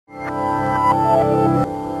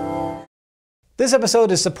This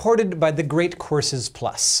episode is supported by the Great Courses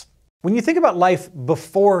Plus. When you think about life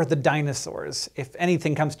before the dinosaurs, if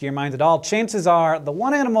anything comes to your mind at all, chances are the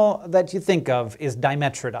one animal that you think of is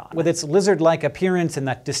Dimetrodon. With its lizard-like appearance and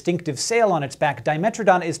that distinctive sail on its back,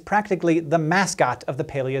 Dimetrodon is practically the mascot of the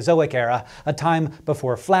Palaeozoic Era, a time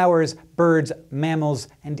before flowers, birds, mammals,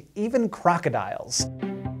 and even crocodiles.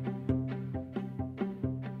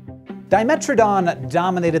 Dimetrodon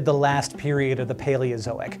dominated the last period of the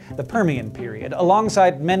Paleozoic, the Permian period,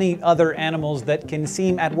 alongside many other animals that can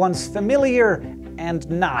seem at once familiar and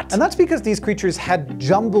not. And that's because these creatures had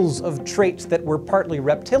jumbles of traits that were partly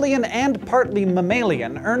reptilian and partly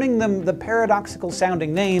mammalian, earning them the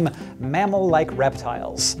paradoxical-sounding name mammal-like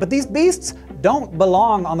reptiles. But these beasts don't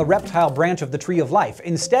belong on the reptile branch of the Tree of Life.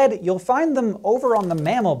 Instead, you'll find them over on the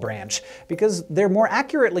mammal branch, because they're more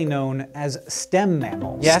accurately known as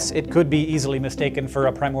stem-mammals. Yes, it could be easily mistaken for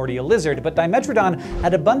a primordial lizard, but Dimetrodon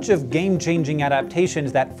had a bunch of game-changing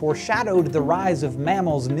adaptations that foreshadowed the rise of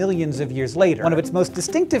mammals millions of years later. One of its most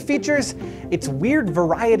distinctive features? Its weird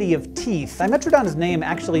variety of teeth. Dimetrodon's name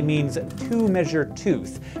actually means two-measure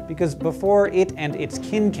tooth, because before it and its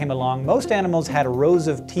kin came along, most animals had rows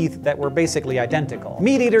of teeth that were basically identical.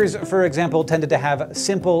 Meat eaters, for example, tended to have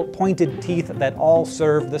simple, pointed teeth that all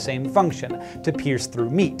served the same function, to pierce through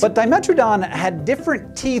meat. But Dimetrodon had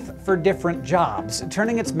different teeth for different jobs,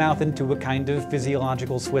 turning its mouth into a kind of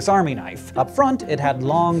physiological Swiss Army knife. Up front, it had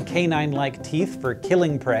long canine-like teeth for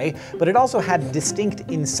killing prey, but it also had distinct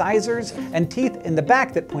incisors and teeth in the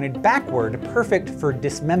back that pointed backward, perfect for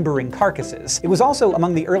dismembering carcasses. It was also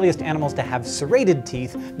among the earliest animals to have serrated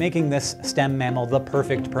teeth, making this stem mammal the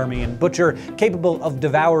perfect Permian butcher, capable of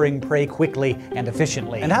devouring prey quickly and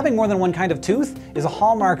efficiently. And having more than one kind of tooth is a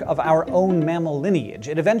hallmark of our own mammal lineage.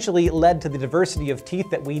 It eventually led to the diversity of teeth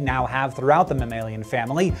that we now have throughout the mammalian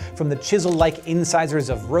family, from the chisel-like incisors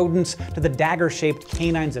of rodents, to the dagger-shaped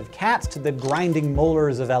canines of cats, to the grinding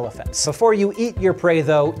molars of elephants. Before you eat your prey,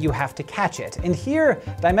 though, you have to catch it. And here,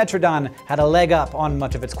 Dimetrodon had a leg up on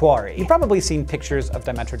much of its quarry. You've probably seen pictures of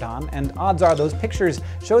Dimetrodon, and odds are those pictures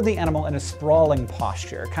show the animal in a sprawling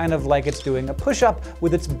posture, kind of like it's doing a push-up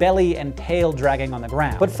with its belly and tail dragging on the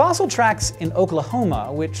ground. But fossil tracks in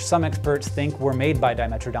Oklahoma, which some experts think were made by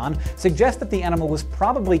Dimetrodon, suggest that the animal was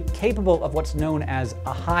probably capable of what's known as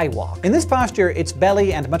a high walk. In this posture, its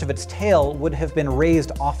belly and much of its tail would have been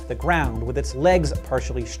raised off the ground, with its legs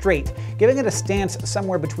partially straight, giving it a stance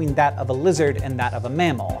somewhere between that of a lizard and that of a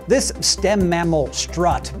mammal. This stem-mammal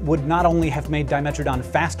strut would not only have made Dimetrodon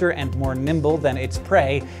faster and more nimble than its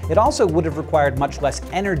prey, it also would have required much less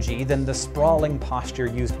energy than the sprawling posture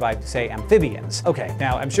used by, say, amphibians. Okay,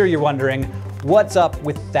 now I'm sure you're wondering, what's up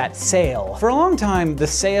with that sail? For a long time, the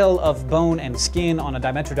sail of bone and skin on a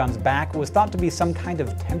Dimetrodon's back was thought to be some kind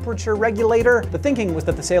of temperature regulator. The thinking was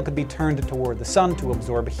that the sail could be turned toward the sun to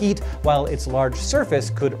absorb heat, while its large surface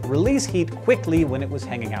could release heat quickly when it was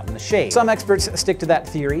hanging out in the shade. Some experts stick to that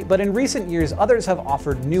theory, but in recent years, others have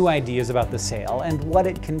offered new ideas about the sail and what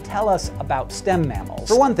it can tell us about stem mammals.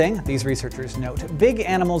 For one thing, these researchers note, big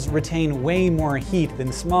animals retain way more heat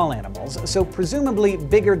than small animals, so presumably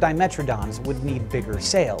bigger Dimetrodons would need bigger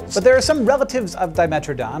sails. But there are some relatives of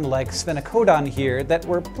Dimetrodon, like Sphenacodon here, that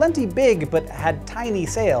were plenty big but had tiny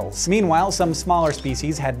sails. Meanwhile, some smaller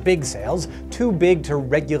species had big sails, too big to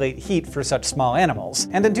regulate heat for such small animals.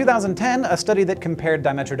 And in 2010, a study that compared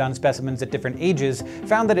Dimetrodon specimens at different ages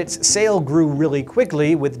found that its sail grew really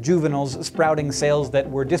quickly, with juveniles sprouting sails that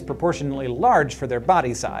were disproportionately large for their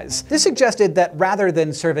body size. This suggested that rather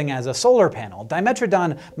than serving as a solar panel,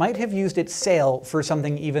 Dimetrodon might have used its sail for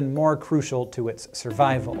something even more crucial to its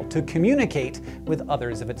survival: to communicate with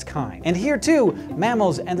others of its kind. And here too,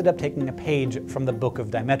 mammals ended up taking a page from the book of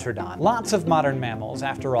Dimetrodon. Lots of modern mammals,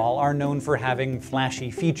 after all, are known for having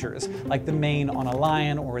flashy features, like the mane on a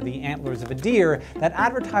lion or the antlers of a deer, that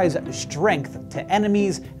advertise strength to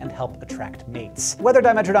enemies and help attract mates. Whether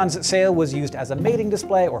Dimetrodon's sail was used as a mating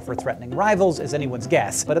display or for threatening rivals is anyone's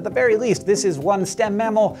guess, but at the very least, this is one stem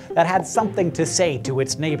mammal that had something to say to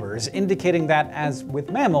its neighbors, indicating that, as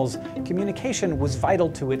with mammals, communication was vital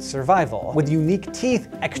to its survival. With unique teeth,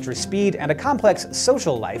 extra speed, and a complex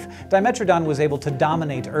social life, Dimetrodon was able to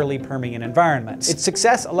dominate early Permian environments. Its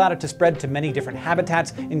success allowed it to spread to many different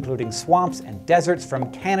habitats, including swamps and deserts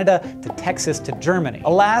from Canada to Texas to Germany.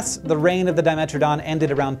 Alas, the reign of the Dimetrodon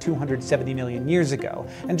ended around 270 million years ago,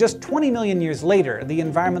 and just 20 million years later, the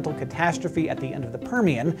environmental catastrophe at the end of the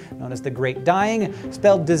Permian, known as the Great Dying,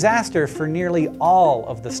 spelled disaster for nearly all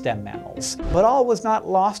of the stem mammals. But all was not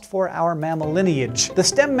lost for our mammal lineage. The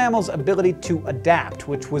stem mammals' ability to adapt,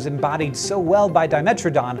 which was embodied so well by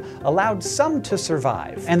Dimetrodon, allowed some to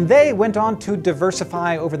survive. And they went on to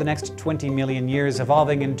diversify over the next 20 million years,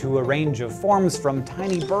 evolving into a range of forms from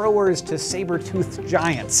tiny burrowers to saber-toothed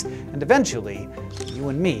giants, and eventually, you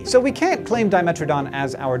and me. So we can't claim Dimetrodon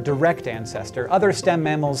as our direct ancestor. Other stem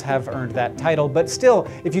mammals have earned that title, but still,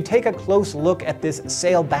 if you take a close look at this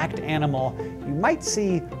sail-backed animal, you might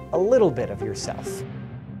see a little bit of yourself.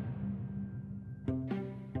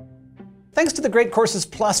 Thanks to the Great Courses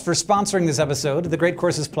Plus for sponsoring this episode. The Great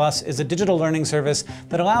Courses Plus is a digital learning service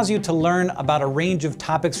that allows you to learn about a range of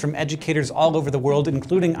topics from educators all over the world,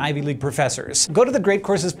 including Ivy League professors. Go to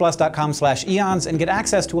thegreatcoursesplus.com/eons and get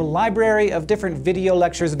access to a library of different video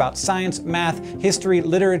lectures about science, math, history,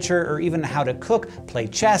 literature, or even how to cook, play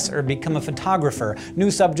chess, or become a photographer. New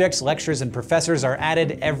subjects, lectures, and professors are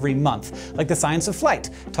added every month, like the science of flight,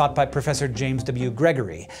 taught by Professor James W.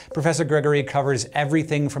 Gregory. Professor Gregory covers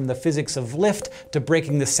everything from the physics of lift to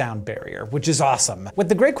breaking the sound barrier, which is awesome. With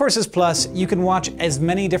the Great Courses Plus, you can watch as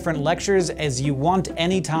many different lectures as you want,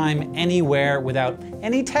 anytime, anywhere, without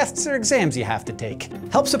any tests or exams you have to take.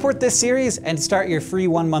 Help support this series and start your free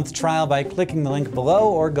 1-month trial by clicking the link below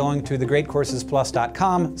or going to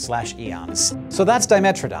thegreatcoursesplus.com/eons. So that's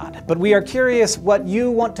Dimetrodon, but we are curious what you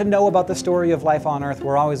want to know about the story of life on Earth.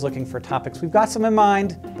 We're always looking for topics. We've got some in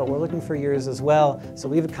mind, but we're looking for yours as well. So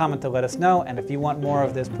leave a comment to let us know, and if you want more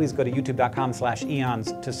of this, please go to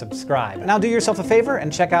youtube.com/eons to subscribe. Now do yourself a favor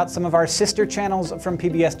and check out some of our sister channels from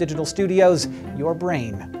PBS Digital Studios. Your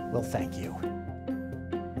brain will thank you.